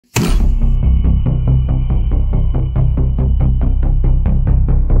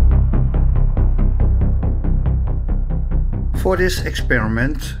For this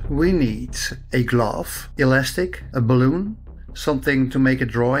experiment we need a glove, elastic, a balloon, something to make a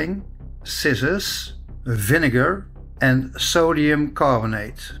drawing, scissors, vinegar and sodium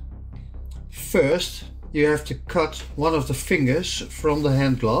carbonate. First you have to cut one of the fingers from the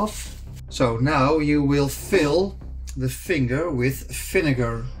hand glove. So now you will fill the finger with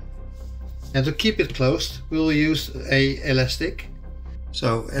vinegar. And to keep it closed we'll use a elastic.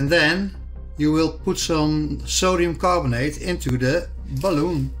 And then you will put some sodium carbonate into the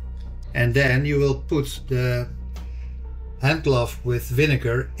balloon. And then you will put the hand glove with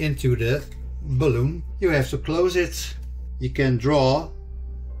vinegar into the balloon. You have to close it. You can draw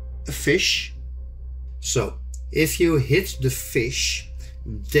a fish. So if you hit the fish,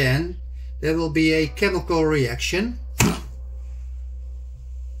 then there will be a chemical reaction.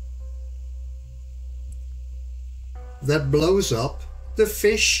 That blows up the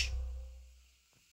fish.